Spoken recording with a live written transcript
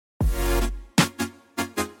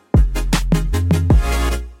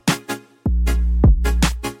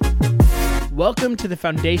Welcome to the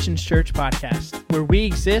Foundations Church podcast, where we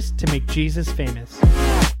exist to make Jesus famous.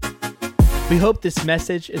 We hope this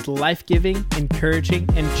message is life-giving, encouraging,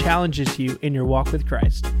 and challenges you in your walk with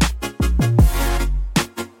Christ.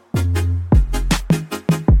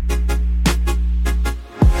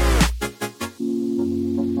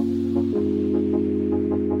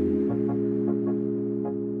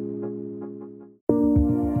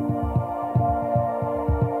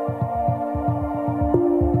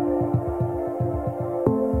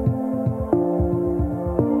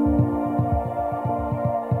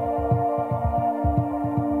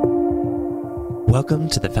 Welcome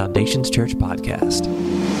to the Foundations Church podcast.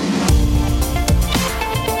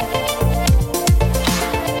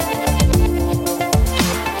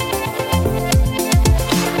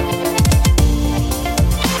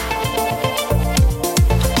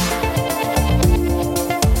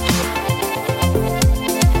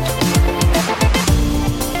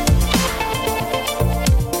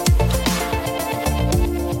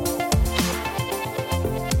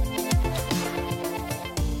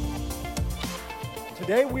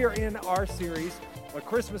 Today we are in our series, A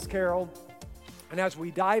Christmas Carol, and as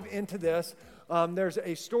we dive into this, there's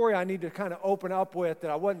a story I need to kind of open up with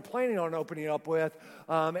that I wasn't planning on opening up with.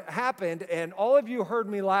 It happened, and all of you heard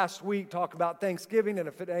me last week talk about Thanksgiving, and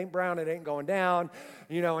if it ain't brown, it ain't going down,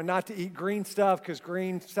 and not to eat green stuff because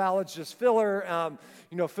green salad's just filler.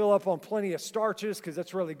 Fill up on plenty of starches because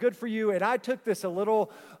that's really good for you. And I took this a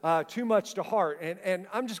little too much to heart. And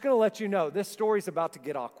I'm just going to let you know, this story's about to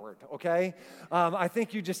get awkward, okay? I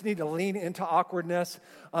think you just need to lean into awkwardness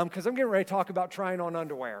because I'm getting ready to talk about trying on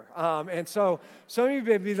underwear. And so some of you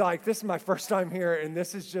may be like, this is my first time here, and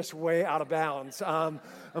this is just way out of bounds.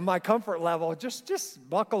 My comfort level, just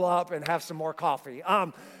buckle up and have some more coffee.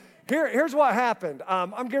 Here's what happened.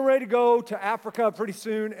 I'm getting ready to go to Africa pretty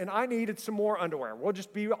soon, and I needed some more underwear. We'll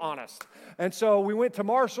just be honest. And so we went to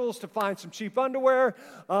Marshall's to find some cheap underwear,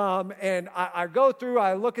 and I go through,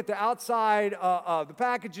 I look at the outside of the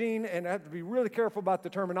packaging, and I have to be really careful about the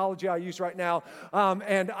terminology I use right now.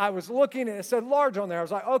 And I was looking, and it said large on there. I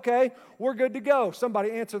was like, okay, we're good to go.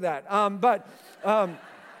 Somebody answer that.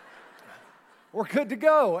 We're good to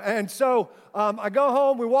go. And so I go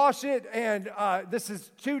home, we wash it, and this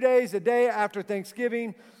is 2 days, a day after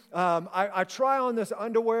Thanksgiving. I try on this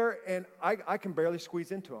underwear, and I can barely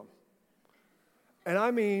squeeze into them. And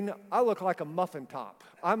I mean, I look like a muffin top.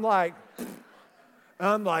 I'm like,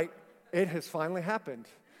 it has finally happened.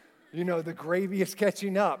 The gravy is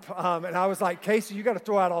catching up. And I was like, Casey, you got to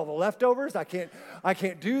throw out all the leftovers. I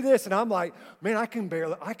can't do this. And I'm like, man, I can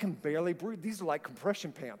barely breathe. These are like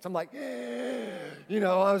compression pants. I'm like,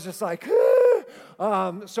 I was just like,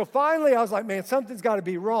 so finally I was like, man, something's got to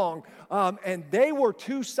be wrong. And they were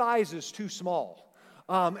 2 sizes too small.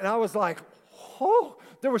 And I was like, oh,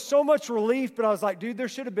 there was so much relief, but I was like, dude, there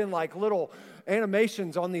should have been like little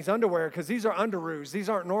animations on these underwear because these are underoos. These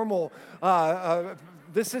aren't normal,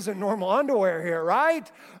 this isn't normal underwear here,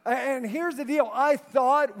 right? And here's the deal. I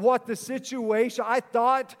thought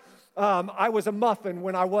I was a muffin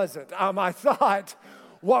when I wasn't. I thought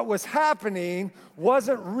what was happening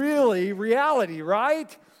wasn't really reality,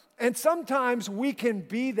 right? And sometimes we can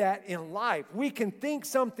be that in life. We can think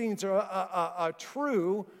something's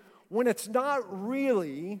true when it's not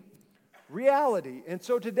really reality. And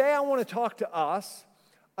so today I want to talk to us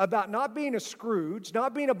about not being a Scrooge,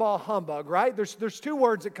 not being a bah humbug, right? There's 2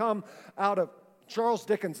 words that come out of Charles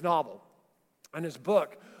Dickens' novel and his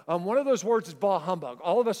book. One of those words is bah humbug.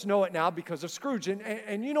 All of us know it now because of Scrooge.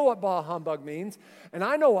 And you know what bah humbug means, and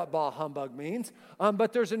I know what bah humbug means.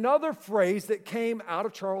 But there's another phrase that came out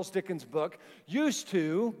of Charles Dickens' book,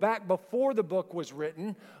 back before the book was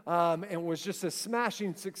written, and was just a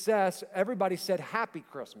smashing success. Everybody said Happy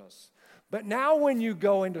Christmas. But now when you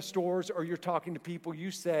go into stores or you're talking to people,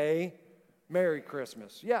 you say, Merry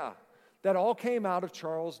Christmas. Yeah, that all came out of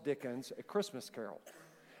Charles Dickens' A Christmas Carol.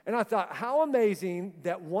 And I thought, how amazing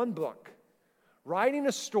that one book, writing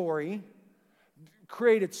a story,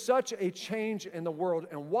 created such a change in the world.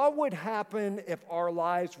 And what would happen if our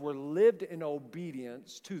lives were lived in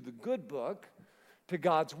obedience to the good book, to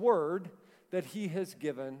God's word that He has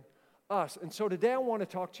given us? And so today I want to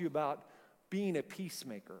talk to you about being a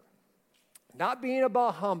peacemaker. Not being a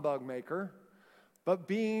bah humbug maker, but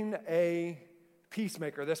being a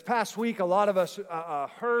peacemaker. This past week, a lot of us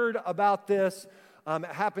heard about this. It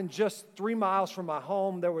happened just 3 miles from my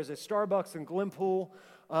home. There was a Starbucks in Glenpool.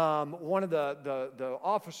 One of the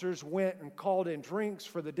officers went and called in drinks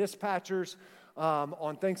for the dispatchers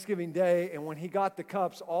on Thanksgiving Day, and when he got the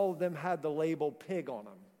cups, all of them had the label pig on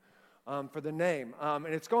them. for the name. And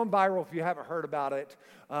it's gone viral. If you haven't heard about it,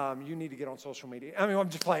 you need to get on social media. I mean, I'm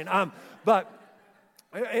just playing. But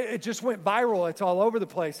it just went viral. It's all over the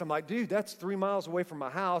place. I'm like, dude, that's 3 miles away from my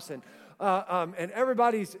house. And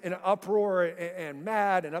everybody's in an uproar and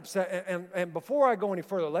mad and upset. And before I go any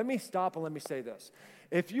further, let me stop and let me say this.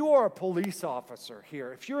 If you are a police officer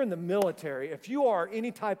here, if you're in the military, if you are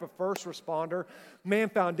any type of first responder, man,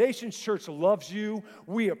 Foundations Church loves you.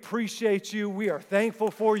 We appreciate you. We are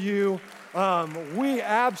thankful for you. We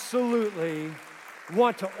absolutely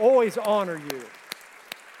want to always honor you.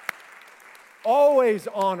 Always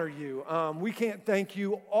honor you. We can't thank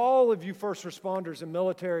you, all of you first responders and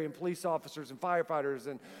military and police officers and firefighters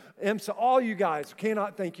and IMSA, all you guys,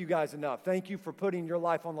 cannot thank you guys enough. Thank you for putting your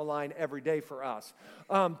life on the line every day for us.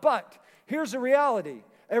 But here's the reality.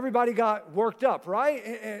 Everybody got worked up, right?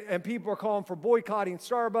 And people are calling for boycotting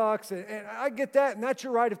Starbucks. And I get that, and that's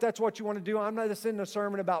your right if that's what you want to do. I'm not just sending a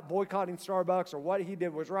sermon about boycotting Starbucks or what he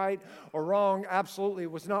did was right or wrong. Absolutely,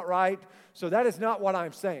 it was not right. So that is not what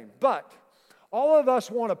I'm saying. But all of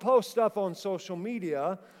us want to post stuff on social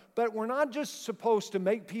media, but we're not just supposed to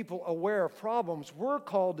make people aware of problems. We're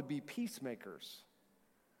called to be peacemakers,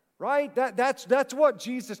 right? That's what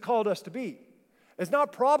Jesus called us to be. It's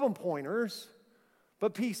not problem pointers,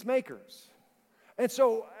 but peacemakers. And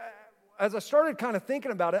so as I started kind of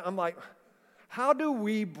thinking about it, I'm like, how do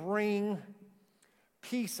we bring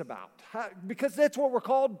peace about? Because that's what we're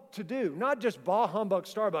called to do. Not just bah humbug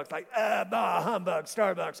Starbucks, like, bah humbug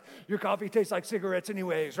Starbucks. Your coffee tastes like cigarettes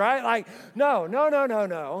anyways, right? Like,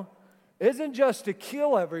 no. Isn't just to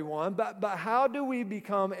kill everyone, but how do we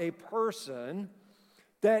become a person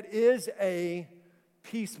that is a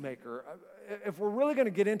peacemaker? If we're really going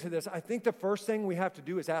to get into this, I think the first thing we have to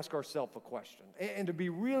do is ask ourselves a question. And to be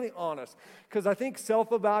really honest, because I think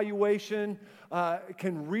self-evaluation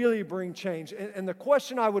can really bring change. And the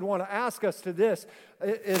question I would want to ask us to this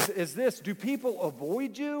is this: do people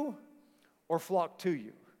avoid you or flock to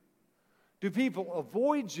you? Do people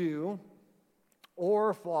avoid you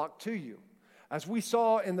or flock to you? As we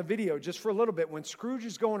saw in the video just for a little bit, when Scrooge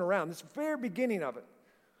is going around, this very beginning of it,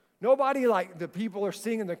 nobody, like the people are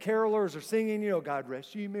singing, the carolers are singing, God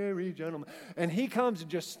rest ye merry gentlemen. And he comes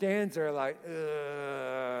and just stands there like,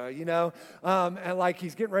 and like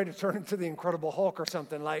he's getting ready to turn into the Incredible Hulk or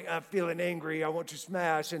something, like, I'm feeling angry, I want to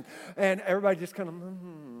smash. And everybody just kind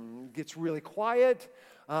of gets really quiet.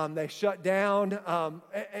 They shut down.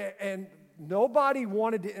 And nobody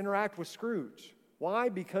wanted to interact with Scrooge. Why?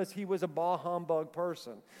 Because he was a bah humbug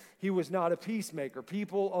person. He was not a peacemaker.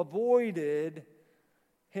 People avoided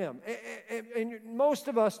him. And most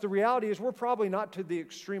of us, the reality is we're probably not to the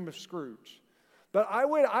extreme of Scrooge. But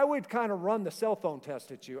I would kind of run the cell phone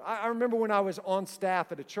test at you. I remember when I was on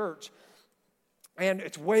staff at a church, and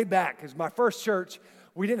it's way back, because my first church,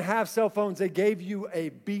 we didn't have cell phones. They gave you a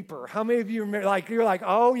beeper. How many of you remember, you're like,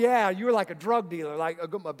 oh yeah, you were like a drug dealer, like, I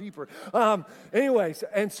got my beeper. Anyways,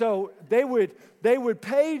 and so they would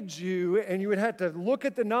page you, and you would have to look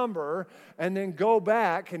at the number and then go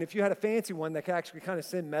back. And if you had a fancy one, they could actually kind of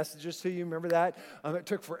send messages to you. Remember that? It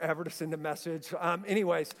took forever to send a message.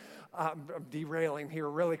 Anyways, I'm derailing here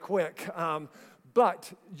really quick.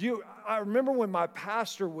 But I remember when my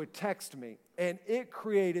pastor would text me, and it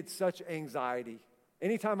created such anxiety.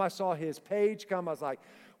 Anytime I saw his page come, I was like,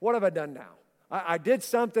 what have I done now? I did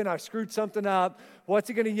something, I screwed something up. What's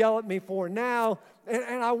he going to yell at me for now?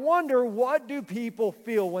 And I wonder, what do people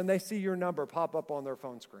feel when they see your number pop up on their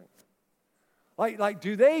phone screen? Like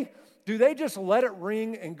do they just let it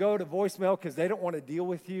ring and go to voicemail because they don't want to deal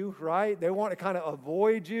with you, right? They want to kind of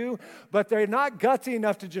avoid you, but they're not gutsy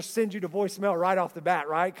enough to just send you to voicemail right off the bat,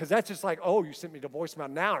 right? Because that's just like, oh, you sent me to voicemail,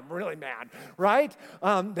 now I'm really mad, right?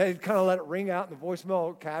 They kind of let it ring out and the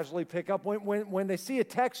voicemail casually pick up. When they see a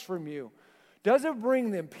text from you, does it bring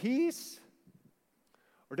them peace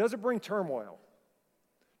or does it bring turmoil?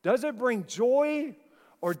 Does it bring joy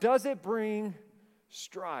or does it bring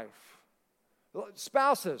strife?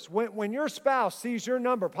 Spouses, when your spouse sees your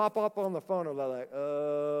number pop up on the phone, they're like,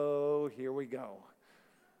 oh, here we go.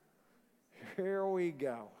 Here we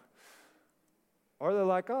go. Or they're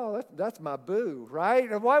like, oh, that's my boo, right?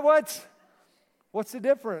 What's the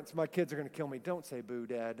difference? My kids are going to kill me. Don't say boo,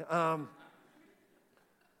 Dad.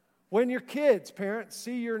 When your kids, parents,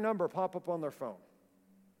 see your number pop up on their phone,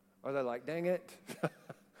 are they like, dang it?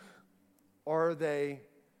 Or are they,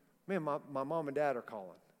 man, my mom and dad are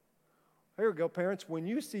calling. Here we go, parents. When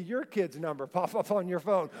you see your kid's number pop up on your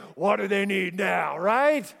phone, what do they need now,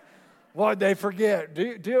 right? What did they forget?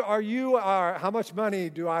 How much money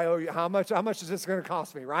do I owe you? How much is this going to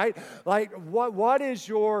cost me, right? Like, what is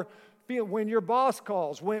your when your boss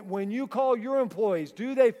calls, when you call your employees,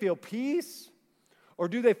 do they feel peace or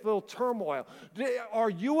do they feel turmoil? Are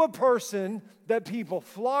you a person that people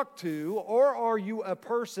flock to, or are you a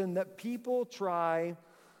person that people try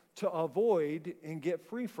to avoid and get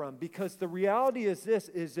free from? Because the reality is this,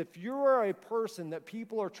 is if you are a person that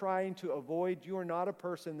people are trying to avoid, you are not a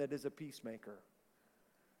person that is a peacemaker.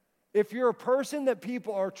 If you're a person that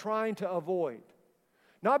people are trying to avoid,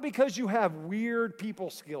 not because you have weird people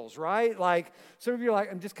skills, right? Like some of you are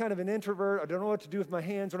like, I'm just kind of an introvert. I don't know what to do with my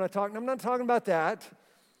hands when I talk. And I'm not talking about that.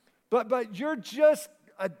 But you're just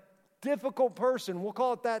a difficult person. We'll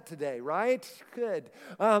call it that today, right? Good.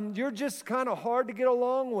 You're just kind of hard to get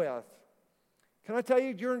along with. Can I tell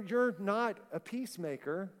you, you're not a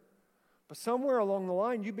peacemaker, but somewhere along the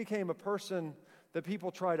line, you became a person that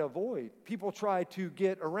people try to avoid. People try to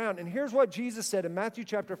get around. And here's what Jesus said in Matthew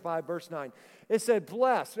chapter 5, verse 9. It said,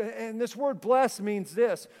 blessed. And this word blessed means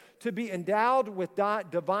this, to be endowed with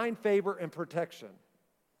divine favor and protection.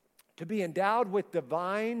 To be endowed with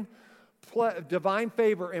divine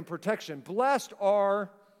favor and protection. Blessed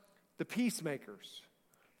are the peacemakers,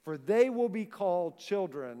 for they will be called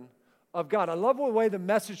children of God. I love the way the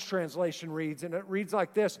Message translation reads, and it reads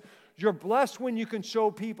like this: you're blessed when you can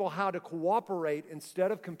show people how to cooperate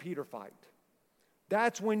instead of compete or fight.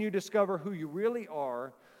 That's when you discover who you really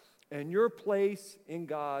are and your place in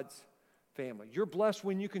God's family. You're blessed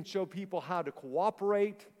when you can show people how to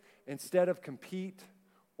cooperate instead of compete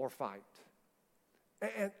or fight.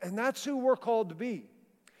 And that's who we're called to be.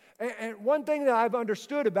 And one thing that I've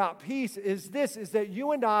understood about peace is this, is that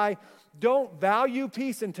you and I don't value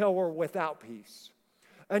peace until we're without peace.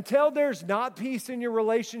 Until there's not peace in your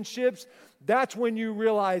relationships, that's when you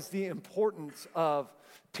realize the importance of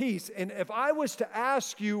peace. And if I was to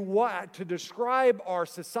ask you what to describe our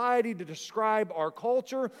society, to describe our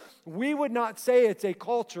culture, we would not say it's a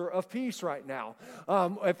culture of peace right now.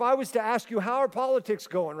 If I was to ask you, how are politics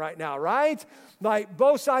going right now, right? Like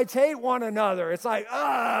both sides hate one another. It's like,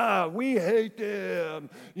 we hate them.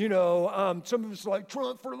 Some of us like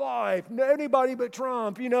Trump for life. Anybody but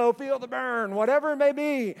Trump, feel the burn, whatever it may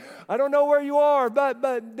be. I don't know where you are,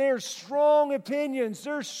 but there's strong opinions.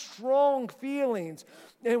 There's strong feelings.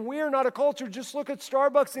 And we're not a culture. Just look at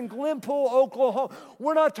Starbucks in Glenpool, Oklahoma.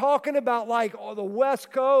 We're not talking about like the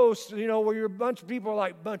West Coast, where you're a bunch of people are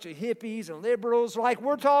like a bunch of hippies and liberals. Like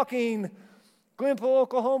we're talking Glenpool,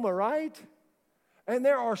 Oklahoma, right? And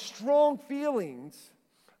there are strong feelings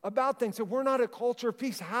about things. So we're not a culture of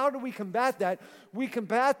peace. How do we combat that? We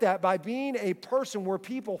combat that by being a person where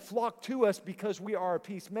people flock to us because we are a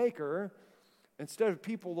peacemaker, instead of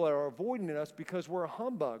people that are avoiding us because we're a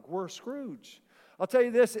humbug, we're a Scrooge. I'll tell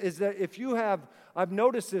you this, is that I've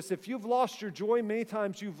noticed this, if you've lost your joy, many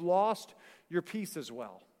times you've lost your peace as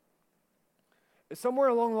well. Somewhere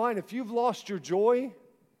along the line, if you've lost your joy,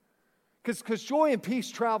 because joy and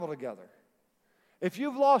peace travel together. If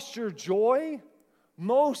you've lost your joy,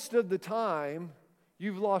 most of the time,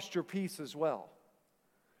 you've lost your peace as well.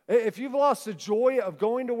 If you've lost the joy of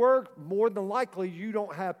going to work, more than likely you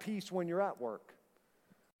don't have peace when you're at work.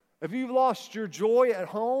 If you've lost your joy at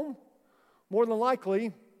home, more than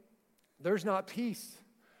likely, there's not peace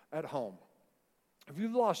at home. If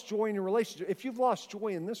you've lost joy in your relationship, if you've lost joy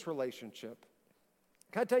in this relationship,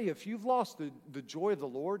 can I tell you, if you've lost the joy of the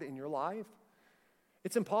Lord in your life,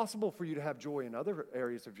 it's impossible for you to have joy in other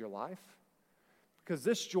areas of your life, because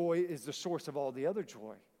this joy is the source of all the other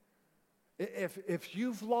joy. If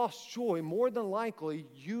you've lost joy, more than likely,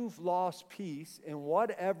 you've lost peace in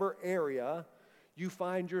whatever area you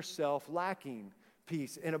find yourself lacking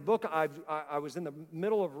peace. In a book I was in the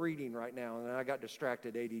middle of reading right now, and I got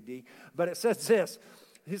distracted, ADD, but it says this.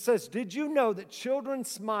 It says, did you know that children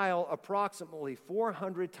smile approximately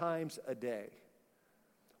 400 times a day,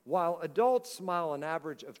 while adults smile an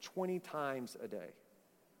average of 20 times a day?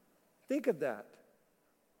 Think of that.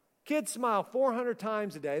 Kids smile 400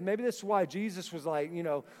 times a day. Maybe this is why Jesus was like,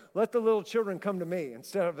 let the little children come to me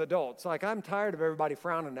instead of adults. Like, I'm tired of everybody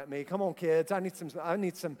frowning at me. Come on, kids. I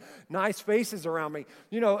need some nice faces around me.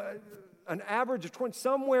 An average of 20,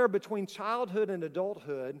 somewhere between childhood and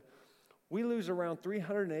adulthood, we lose around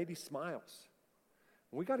 380 smiles.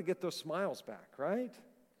 We got to get those smiles back, right?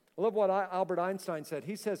 I love what Albert Einstein said.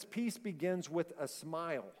 He says, peace begins with a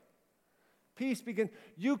smile. Peace begins.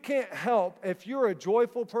 You can't help, if you're a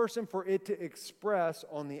joyful person, for it to express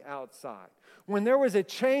on the outside. When there was a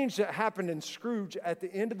change that happened in Scrooge at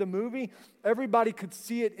the end of the movie, everybody could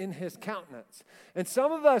see it in his countenance. And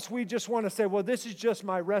some of us, we just want to say, well, this is just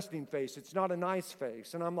my resting face. It's not a nice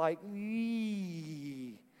face. And I'm like,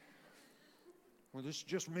 eee. Well, this is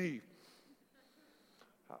just me.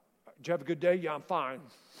 Did you have a good day? Yeah, I'm fine.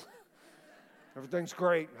 Everything's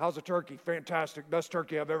great. How's the turkey? Fantastic. Best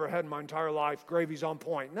turkey I've ever had in my entire life. Gravy's on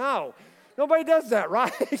point. No, nobody does that,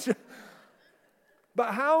 right?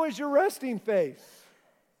 But how is your resting face?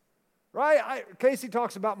 Right? Casey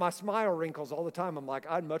talks about my smile wrinkles all the time. I'm like,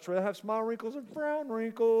 I'd much rather have smile wrinkles than frown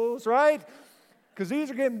wrinkles, right? Because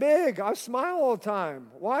these are getting big. I smile all the time.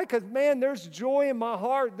 Why? Because, man, there's joy in my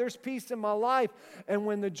heart. There's peace in my life. And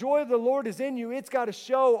when the joy of the Lord is in you, it's got to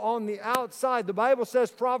show on the outside. The Bible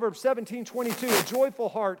says, Proverbs 17:22, a joyful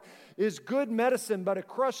heart is good medicine, but a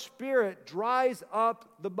crushed spirit dries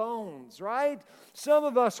up the bones, right? Some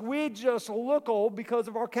of us, we just look old because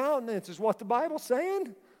of our countenance, is what the Bible's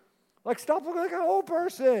saying. Like, stop looking like an old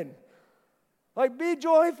person. Like, be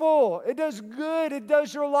joyful. It does good. It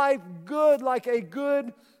does your life good, like a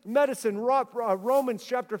good medicine. Romans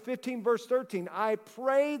chapter 15, verse 13. I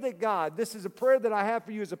pray that God, this is a prayer that I have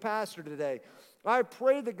for you as a pastor today. I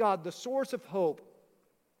pray that God, the source of hope,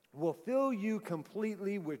 will fill you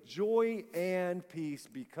completely with joy and peace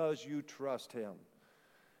because you trust Him.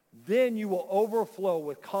 Then you will overflow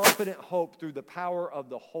with confident hope through the power of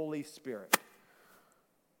the Holy Spirit.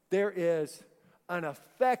 There is an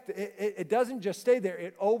effect. It doesn't just stay there.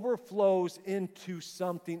 It overflows into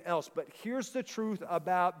something else. But here's the truth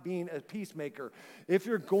about being a peacemaker. If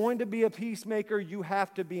you're going to be a peacemaker, you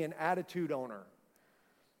have to be an attitude owner.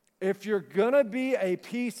 If you're going to be a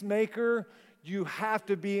peacemaker, you have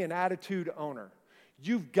to be an attitude owner.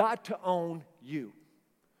 You've got to own you.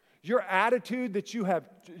 Your attitude that you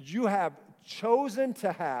have chosen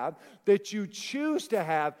to have, that you choose to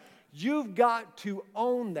have, you've got to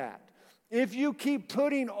own that. If you keep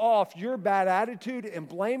putting off your bad attitude and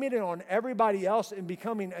blaming it on everybody else and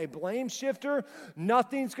becoming a blame shifter,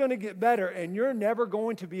 nothing's going to get better, and you're never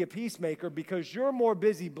going to be a peacemaker because you're more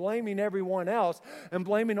busy blaming everyone else and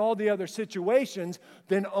blaming all the other situations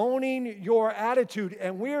than owning your attitude.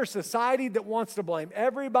 And we're a society that wants to blame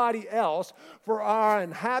everybody else for our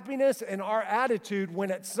unhappiness and our attitude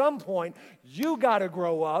when at some point you got to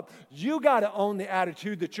grow up. You got to own the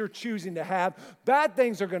attitude that you're choosing to have. Bad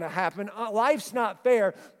things are going to happen. Life's not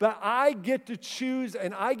fair, but I get to choose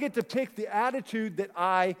and I get to pick the attitude that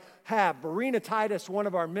I have. Verena Titus, one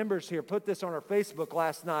of our members here, put this on our Facebook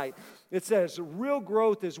last night. It says, real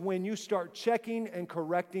growth is when you start checking and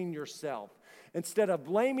correcting yourself. Instead of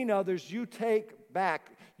blaming others, you take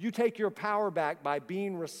your power back by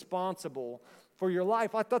being responsible for your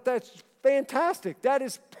life. I thought that's fantastic. That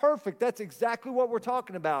is perfect. That's exactly what we're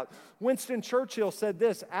talking about. Winston Churchill said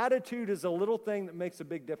this, attitude is a little thing that makes a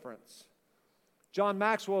big difference. John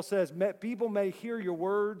Maxwell says, people may hear your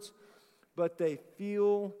words, but they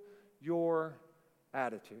feel your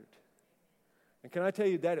attitude. And can I tell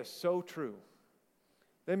you, that is so true.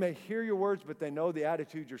 They may hear your words, but they know the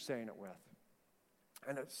attitude you're saying it with.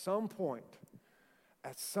 And at some point,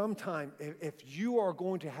 at some time, if you are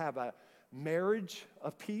going to have a marriage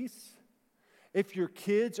of peace, if your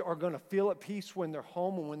kids are going to feel at peace when they're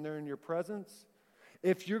home and when they're in your presence,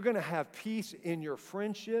 if you're going to have peace in your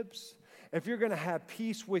friendships, if you're going to have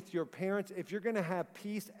peace with your parents, if you're going to have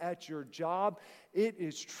peace at your job, it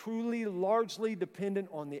is truly largely dependent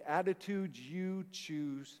on the attitude you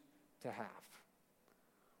choose to have.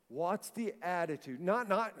 What's the attitude?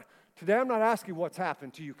 Today I'm not asking what's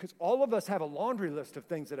happened to you, because all of us have a laundry list of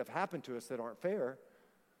things that have happened to us that aren't fair.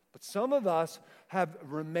 But some of us have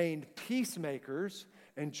remained peacemakers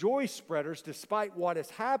and joy spreaders despite what has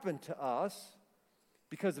happened to us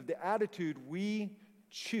because of the attitude we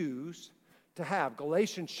choose to have.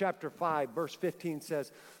 Galatians chapter 5, verse 15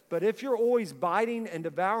 says, but if you're always biting and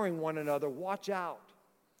devouring one another, watch out.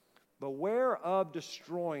 Beware of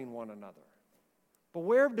destroying one another.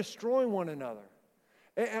 Beware of destroying one another.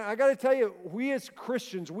 And I got to tell you, we as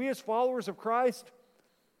Christians, we as followers of Christ,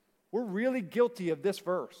 we're really guilty of this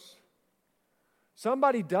verse.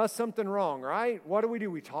 Somebody does something wrong, right? What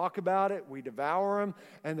do? We talk about it, we devour them,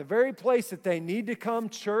 and the very place that they need to come,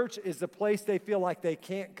 church, is the place they feel like they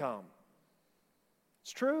can't come.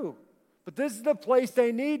 It's true. But this is the place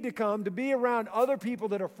they need to come to be around other people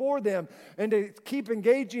that are for them and to keep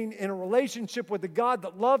engaging in a relationship with the God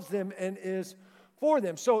that loves them and is for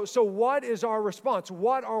them. So what is our response?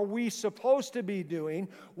 What are we supposed to be doing?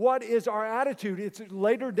 What is our attitude? It's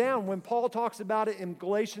later down when Paul talks about it in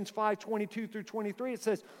Galatians 5:22 through 23. It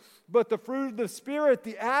says, but the fruit of the Spirit,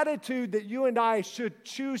 the attitude that you and I should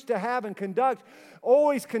choose to have and conduct,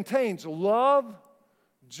 always contains love,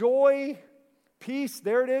 joy, peace.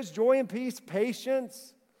 There it is, joy and peace,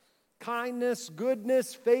 patience, kindness,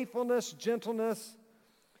 goodness, faithfulness, gentleness,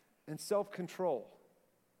 and self-control.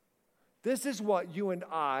 This is what you and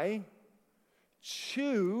I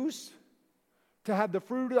choose to have the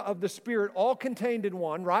fruit of the Spirit all contained in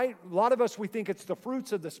one, right? A lot of us, we think it's the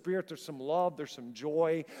fruits of the Spirit. There's some love, there's some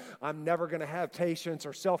joy. I'm never going to have patience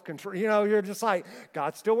or self-control. You know, you're just like,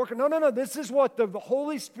 God's still working. No. This is what the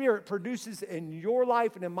Holy Spirit produces in your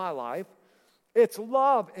life and in my life. It's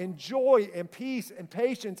love and joy and peace and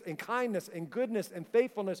patience and kindness and goodness and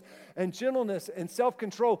faithfulness and gentleness and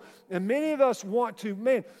self-control. And many of us want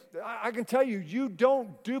to, I can tell you, you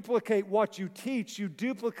don't duplicate what you teach, you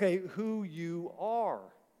duplicate who you are.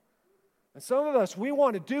 And some of us, we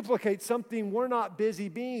want to duplicate something we're not busy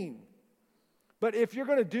being. But if you're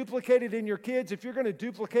going to duplicate it in your kids, if you're going to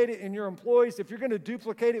duplicate it in your employees, if you're going to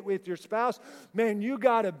duplicate it with your spouse, man, you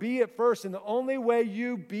got to be it first. And the only way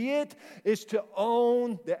you be it is to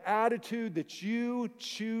own the attitude that you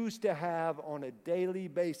choose to have on a daily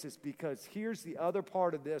basis. Because here's the other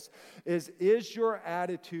part of this, is your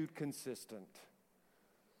attitude consistent?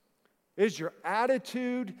 Is your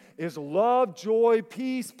attitude, is love, joy,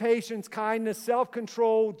 peace, patience, kindness,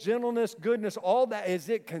 self-control, gentleness, goodness, all that, is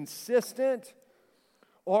it consistent?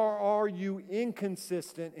 Or are you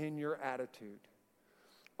inconsistent in your attitude?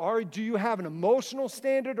 Or do you have an emotional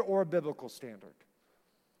standard or a biblical standard?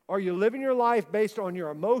 Are you living your life based on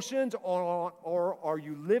your emotions, or are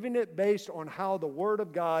you living it based on how the Word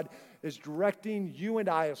of God is directing you and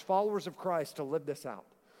I as followers of Christ to live this out?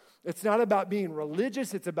 It's not about being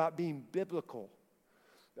religious, it's about being biblical.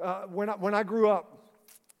 When I grew up,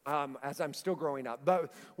 as I'm still growing up,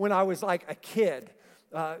 but when I was like a kid,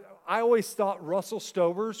 I always thought Russell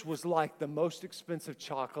Stover's was like the most expensive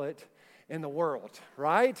chocolate in the world,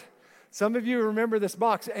 right? Some of you remember this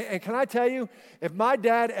box. And can I tell you, if my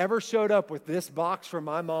dad ever showed up with this box for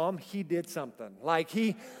my mom, he did something.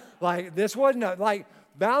 This wasn't like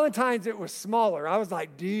Valentine's, it was smaller. I was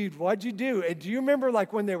like, dude, what'd you do? And do you remember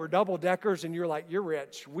like when they were double deckers and you're like, you're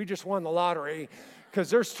rich. We just won the lottery because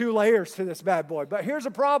there's 2 layers to this bad boy. But here's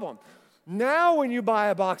a problem. Now when you buy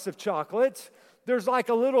a box of chocolates, there's like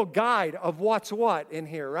a little guide of what's what in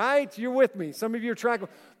here, right? You're with me. Some of you are tracking.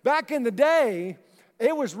 Back in the day,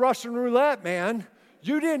 it was Russian roulette, man.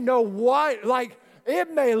 You didn't know what, like,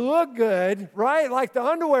 it may look good, right? Like the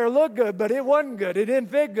underwear looked good, but it wasn't good. It didn't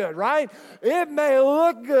fit good, right? It may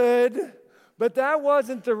look good, but that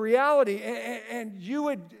wasn't the reality. And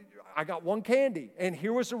I got one candy, and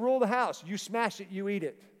here was the rule of the house. You smash it, you eat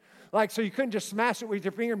it. Like, so you couldn't just smash it with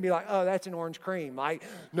your finger and be like, oh, that's an orange cream. Like,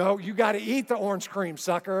 no, you got to eat the orange cream,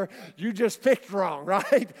 sucker. You just picked wrong,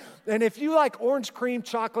 right? And if you like orange cream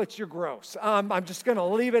chocolates, you're gross. I'm just going to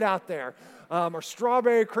leave it out there. Or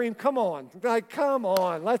strawberry cream, come on. Like, come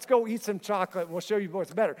on. Let's go eat some chocolate, and we'll show you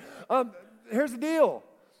what's better. Here's the deal,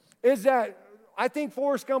 is that I think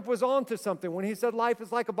Forrest Gump was on to something when he said life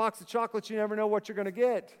is like a box of chocolates. You never know what you're going to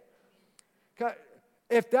get.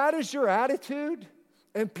 If that is your attitude,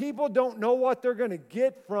 and people don't know what they're going to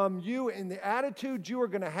get from you and the attitude you are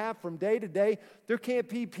going to have from day to day, there can't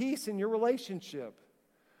be peace in your relationship.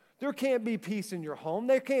 There can't be peace in your home.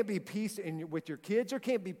 There can't be peace with your kids. There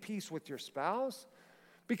can't be peace with your spouse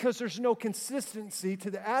because there's no consistency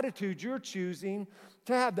to the attitude you're choosing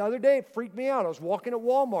to have. The other day, it freaked me out. I was walking at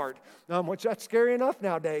Walmart, which that's scary enough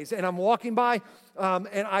nowadays, and I'm walking by,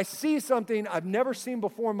 and I see something I've never seen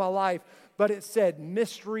before in my life, but it said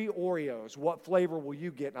mystery Oreos. What flavor will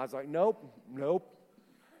you get? And I was like, nope.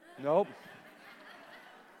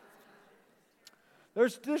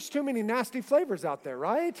 There's too many nasty flavors out there,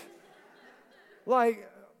 right? Like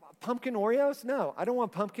pumpkin Oreos? No, I don't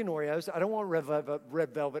want pumpkin Oreos. I don't want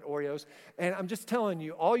red velvet Oreos. And I'm just telling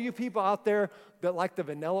you, all you people out there that like the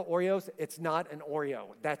vanilla Oreos, it's not an Oreo.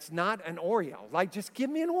 That's not an Oreo. Like, just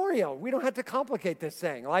give me an Oreo. We don't have to complicate this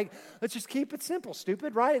thing. Like, let's just keep it simple,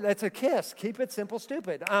 stupid, right? That's a kiss. Keep it simple,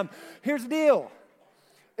 stupid. Here's the deal.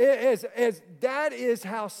 That is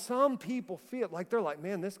how some people feel. Like, they're like,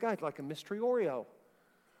 man, this guy's like a mystery Oreo.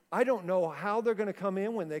 I don't know how they're going to come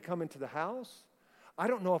in when they come into the house. I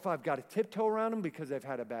don't know if I've got to tiptoe around them because they've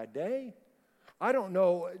had a bad day. I don't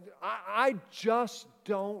know. I just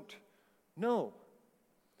don't know.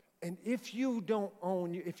 And if you don't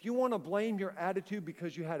if you want to blame your attitude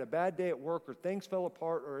because you had a bad day at work or things fell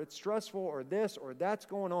apart or it's stressful or this or that's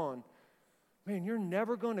going on, man, you're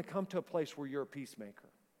never going to come to a place where you're a peacemaker.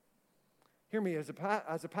 Hear me, as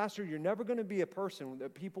a pastor, you're never going to be a person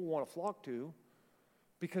that people want to flock to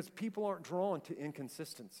because people aren't drawn to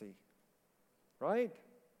inconsistency. Right?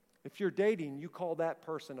 If you're dating, you call that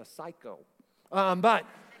person a psycho. But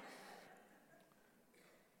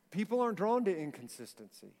people aren't drawn to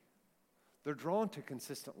inconsistency. They're drawn to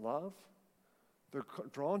consistent love. They're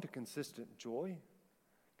drawn to consistent joy,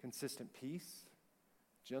 consistent peace,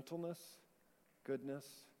 gentleness, goodness,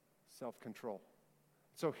 self-control.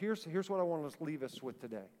 So here's what I want to leave us with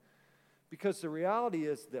today. Because the reality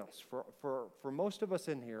is this, for most of us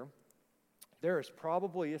in here, there is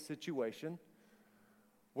probably a situation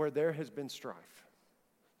where there has been strife.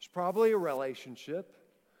 There's probably a relationship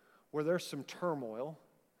where there's some turmoil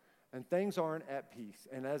and things aren't at peace.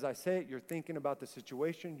 And as I say it, you're thinking about the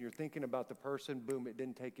situation, you're thinking about the person, boom, it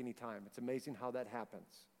didn't take any time. It's amazing how that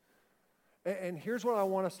happens. And here's what I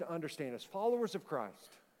want us to understand. As followers of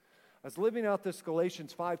Christ, as living out this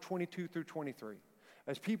Galatians 5:22 through 23,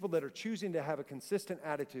 as people that are choosing to have a consistent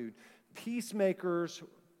attitude,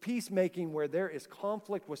 peacemaking where there is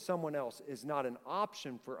conflict with someone else is not an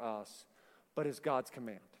option for us, but is God's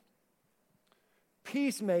command.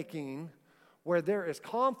 Peacemaking where there is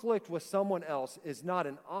conflict with someone else is not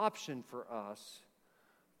an option for us,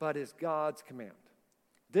 but is God's command.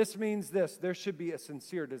 This means this: there should be a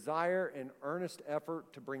sincere desire and earnest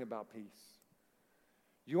effort to bring about peace.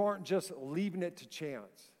 You aren't just leaving it to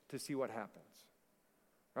chance to see what happens,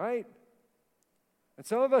 right? And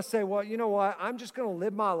some of us say, well, you know what? I'm just going to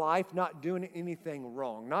live my life not doing anything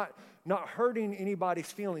wrong, not hurting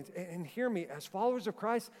anybody's feelings. And hear me, as followers of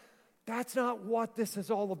Christ, that's not what this is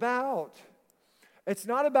all about. It's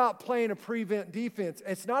not about playing a prevent defense.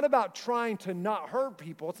 It's not about trying to not hurt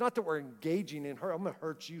people. It's not that we're engaging in hurt. I'm going to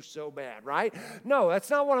hurt you so bad, right? No, that's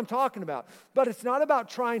not what I'm talking about. But it's not about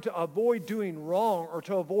trying to avoid doing wrong or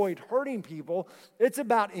to avoid hurting people. It's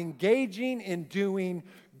about engaging in doing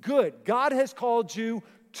good. God has called you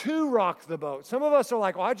to rock the boat. Some of us are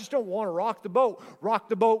like, oh, I just don't want to rock the boat. Rock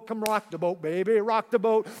the boat, come rock the boat, baby. Rock the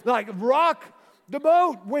boat. Like, rock the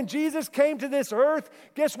boat. When Jesus came to this earth,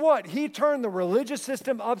 guess what? He turned the religious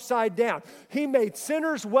system upside down. He made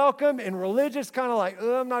sinners welcome and religious kind of like,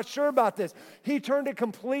 I'm not sure about this. He turned it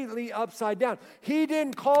completely upside down. He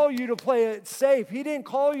didn't call you to play it safe. He didn't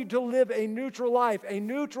call you to live a neutral life. A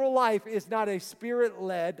neutral life is not a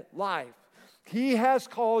spirit-led life. He has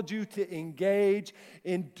called you to engage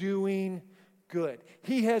in doing good.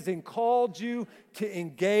 He has called you to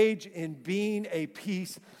engage in being a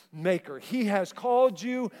peacemaker. He has called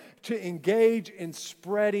you to engage in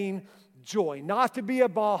spreading joy. Not to be a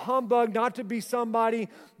bah humbug, not to be somebody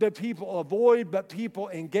that people avoid, but people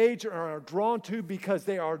engage and are drawn to because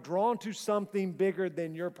they are drawn to something bigger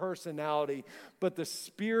than your personality, but the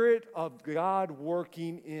Spirit of God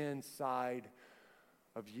working inside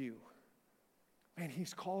of you. Man,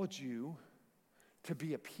 He's called you to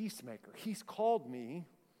be a peacemaker. He's called me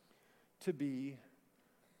to be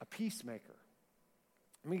a peacemaker.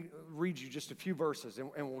 Let me read you just a few verses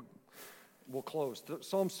and we'll close.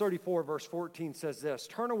 Psalms 34 verse 14 says this: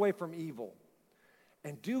 turn away from evil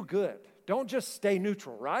and do good. Don't just stay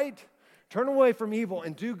neutral, right? Turn away from evil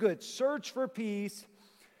and do good. Search for peace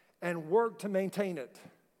and work to maintain it.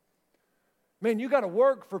 Man, you got to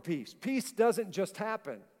work for peace. Peace doesn't just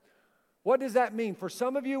happen. What does that mean? For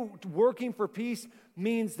some of you, working for peace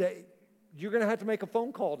means that you're going to have to make a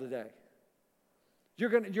phone call today.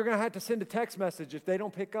 You're going to have to send a text message if they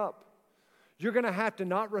don't pick up. You're going to have to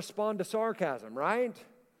not respond to sarcasm, right?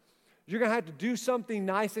 You're going to have to do something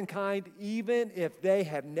nice and kind even if they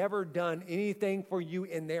have never done anything for you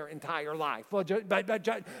in their entire life. Well,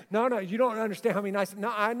 no, you don't understand how many nice...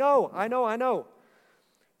 No, I know.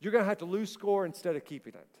 You're going to have to lose score instead of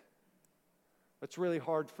keeping it. That's really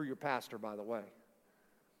hard for your pastor, by the way.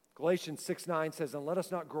 Galatians 6:9 says, and let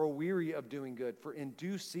us not grow weary of doing good, for in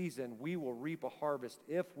due season we will reap a harvest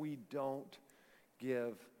if we don't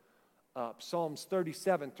give up. Psalms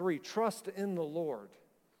 37:3, trust in the Lord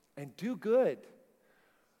and do good.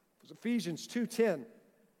 Ephesians 2:10,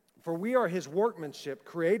 for we are His workmanship,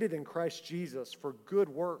 created in Christ Jesus for good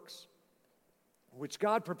works, which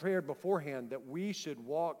God prepared beforehand that we should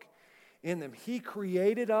walk in them. He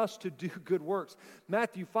created us to do good works.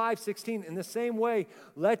 Matthew 5:16, in the same way,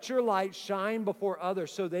 let your light shine before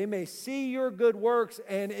others so they may see your good works,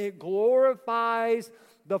 and it glorifies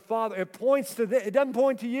the Father. It points to it doesn't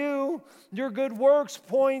point to you. Your good works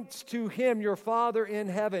points to Him, your Father in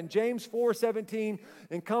heaven. James 4:17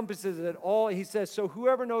 encompasses it all. He says, so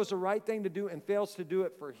whoever knows the right thing to do and fails to do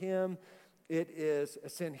it, for him it is a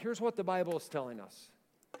sin. Here's what the Bible is telling us.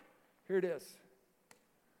 Here it is.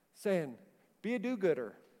 Saying, be a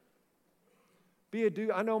do-gooder.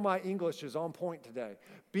 I know my English is on point today.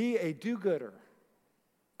 Be a do-gooder.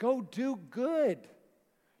 Go do good.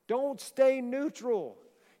 Don't stay neutral.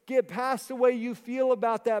 Get past the way you feel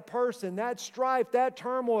about that person, that strife, that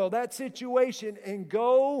turmoil, that situation, and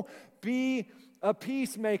go be a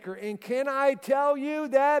peacemaker. And can I tell you,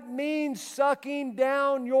 that means sucking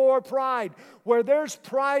down your pride. Where there's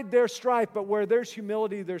pride, there's strife, but where there's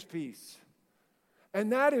humility, there's peace.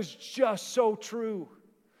 And that is just so true.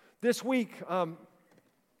 This week,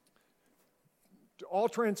 all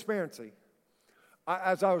transparency,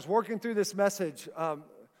 as I was working through this message,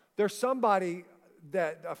 there's somebody,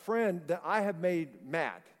 a friend that I have made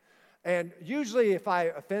mad. And usually if I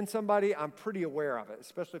offend somebody, I'm pretty aware of it,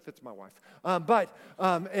 especially if it's my wife. But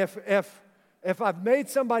if I've made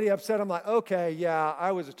somebody upset, I'm like, okay, yeah,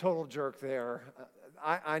 I was a total jerk there.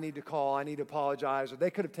 I need to call, I need to apologize, or they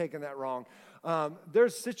could have taken that wrong. I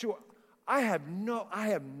have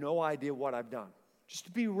no idea what I've done, just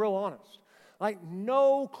to be real honest. Like,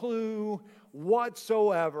 no clue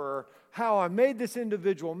whatsoever how I made this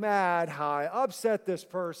individual mad, how I upset this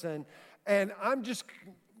person, and I'm just,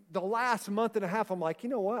 the last month and a half, I'm like, you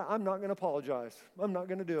know what? I'm not going to apologize. I'm not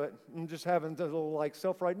going to do it. I'm just having the little, like,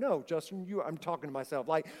 self-right. No, Justin, I'm talking to myself.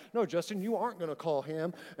 Like, no, Justin, you aren't going to call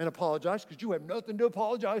him and apologize because you have nothing to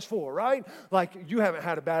apologize for, right? Like, you haven't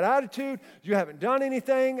had a bad attitude. You haven't done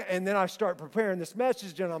anything. And then I start preparing this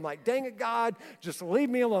message, and I'm like, dang it, God, just leave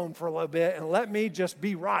me alone for a little bit and let me just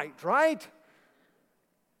be right?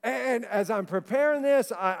 And as I'm preparing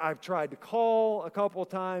this, I've tried to call a couple of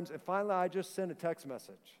times, and finally I just sent a text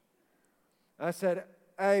message. I said,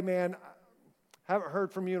 hey, man, haven't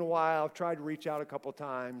heard from you in a while. I've tried to reach out a couple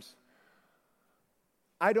times.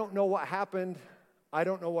 I don't know what happened. I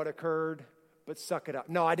don't know what occurred, but suck it up.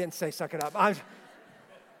 No, I didn't say suck it up.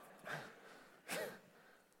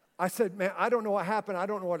 I said, man, I don't know what happened. I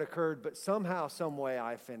don't know what occurred, but somehow, some way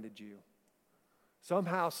I offended you.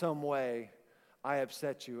 Somehow, some way I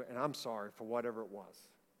upset you, and I'm sorry for whatever it was.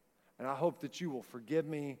 And I hope that you will forgive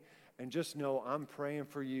me. And just know I'm praying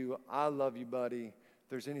for you. I love you, buddy. If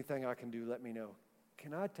there's anything I can do, let me know.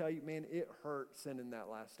 Can I tell you, man, it hurt sending that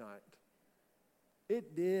last night.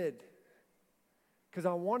 It did. Because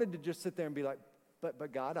I wanted to just sit there and be like,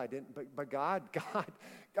 but God, I didn't. But God,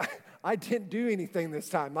 I didn't do anything this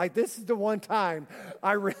time. Like, this is the one time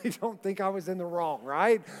I really don't think I was in the wrong,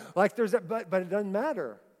 right? Like, but it doesn't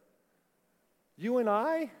matter. You and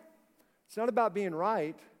I, it's not about being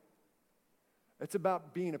right. It's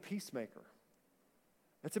about being a peacemaker.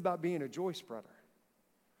 It's about being a joy spreader.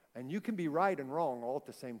 And you can be right and wrong all at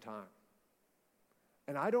the same time.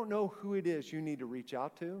 And I don't know who it is you need to reach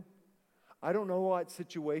out to. I don't know what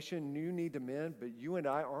situation you need to mend, but you and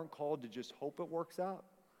I aren't called to just hope it works out.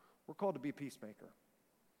 We're called to be a peacemaker.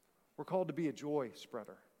 We're called to be a joy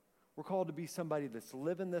spreader. We're called to be somebody that's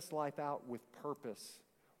living this life out with purpose,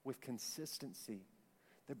 with consistency,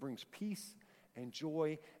 that brings peace and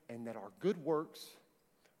joy, and that our good works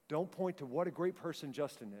don't point to what a great person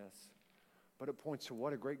Justin is, but it points to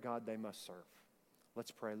what a great God they must serve.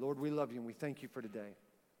 Let's pray. Lord, we love you and we thank you for today.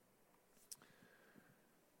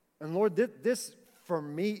 And Lord, this for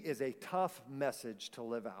me is a tough message to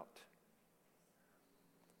live out.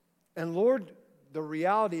 And Lord, the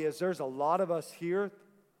reality is there's a lot of us here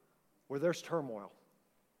where there's turmoil,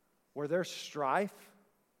 where there's strife,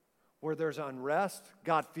 where there's unrest.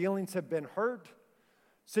 God, feelings have been hurt.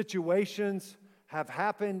 Situations have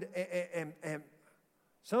happened. And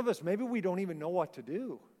some of us, maybe we don't even know what to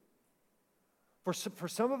do. For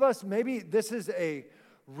some of us, maybe this is a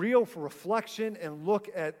real reflection and look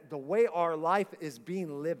at the way our life is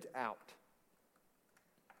being lived out.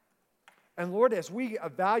 And Lord, as we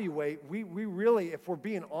evaluate, we really, if we're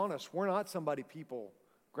being honest, we're not somebody people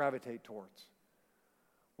gravitate towards.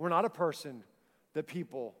 We're not a person that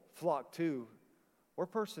people flock to. We're a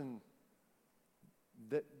person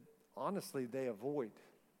that honestly they avoid.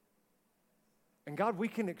 And God, we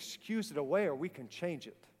can excuse it away or we can change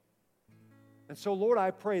it. And so, Lord,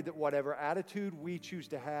 I pray that whatever attitude we choose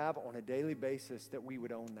to have on a daily basis, that we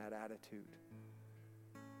would own that attitude.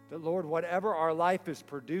 That, Lord, whatever our life is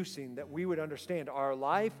producing, that we would understand our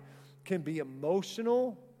life can be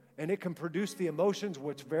emotional and it can produce the emotions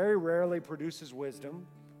which very rarely produces wisdom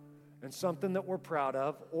and something that we're proud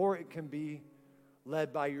of, or it can be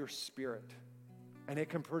led by your Spirit and it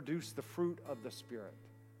can produce the fruit of the Spirit.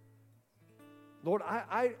 Lord,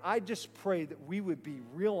 I just pray that we would be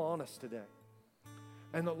real honest today.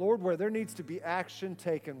 And that, Lord, where there needs to be action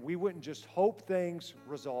taken, we wouldn't just hope things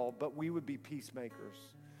resolve, but we would be peacemakers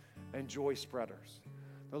and joy spreaders.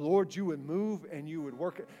 The Lord, you would move and you would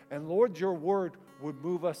work. And Lord, your word would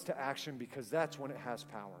move us to action because that's when it has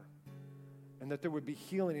power. And that there would be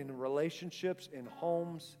healing in relationships, in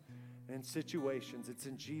homes, and in situations. It's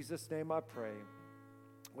in Jesus' name I pray.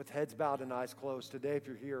 With heads bowed and eyes closed today, if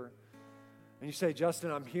you're here, and you say,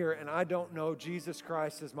 Justin, I'm here, and I don't know Jesus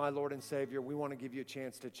Christ as my Lord and Savior, we want to give you a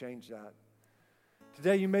chance to change that.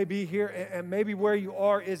 Today you may be here, and maybe where you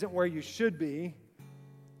are isn't where you should be,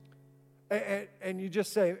 and you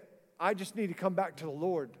just say, I just need to come back to the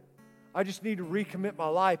Lord. I just need to recommit my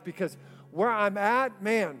life because where I'm at,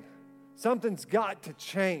 man, something's got to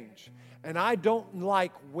change. and I don't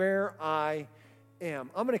like where I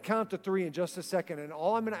am. I'm going to count to 3 in just a second, and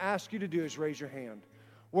all I'm going to ask you to do is raise your hand.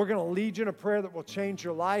 We're going to lead you in a prayer that will change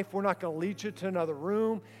your life. We're not going to lead you to another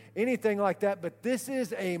room, anything like that, but this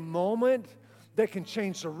is a moment that can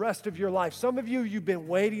change the rest of your life. Some of you, you've been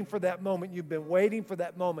waiting for that moment. You've been waiting for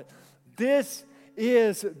that moment. This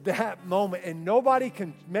is that moment, and nobody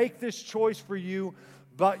can make this choice for you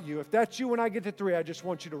but you. If that's you, when I get to 3, I just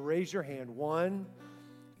want you to raise your hand. 1,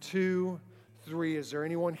 2, 3. Is there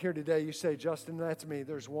anyone here today? You say, Justin, that's me.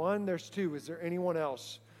 There's 1, there's 2. Is there anyone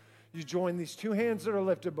else? You join these 2 hands that are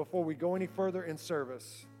lifted before we go any further in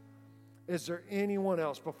service. Is there anyone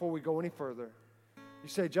else before we go any further? You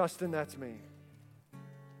say, Justin, that's me.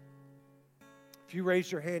 If you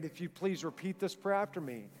raise your hand, if you please repeat this prayer after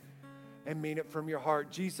me and mean it from your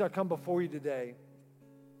heart. Jesus, I come before you today,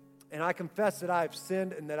 and I confess that I have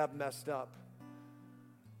sinned and that I've messed up.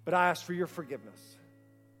 But I ask for your forgiveness.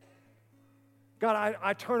 God,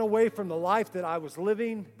 I turn away from the life that I was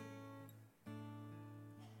living,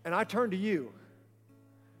 and I turn to you.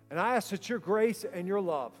 And I ask that your grace and your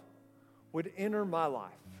love would enter my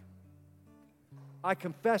life. I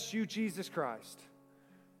confess you, Jesus Christ,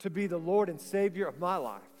 to be the Lord and Savior of my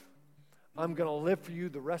life. I'm going to live for you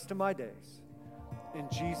the rest of my days. In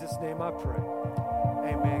Jesus' name I pray.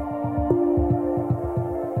 Amen.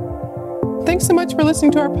 Thanks so much for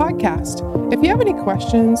listening to our podcast. If you have any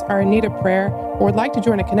questions, are in need of prayer, or would like to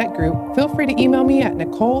join a Connect group, feel free to email me at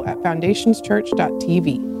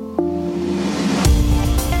nicole@foundationschurch.tv.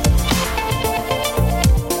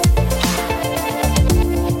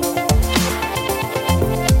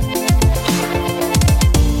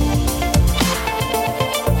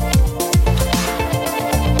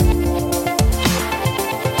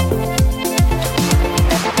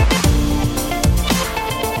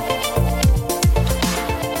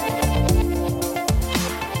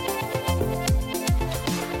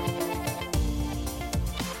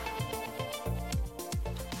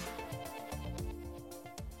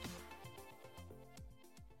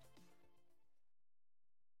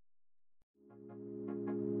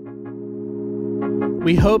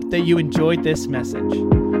 We hope that you enjoyed this message.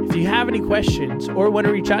 If you have any questions or want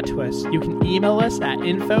to reach out to us, you can email us at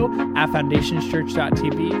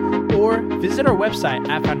info@foundationschurch.tv or visit our website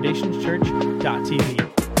at foundationschurch.tv.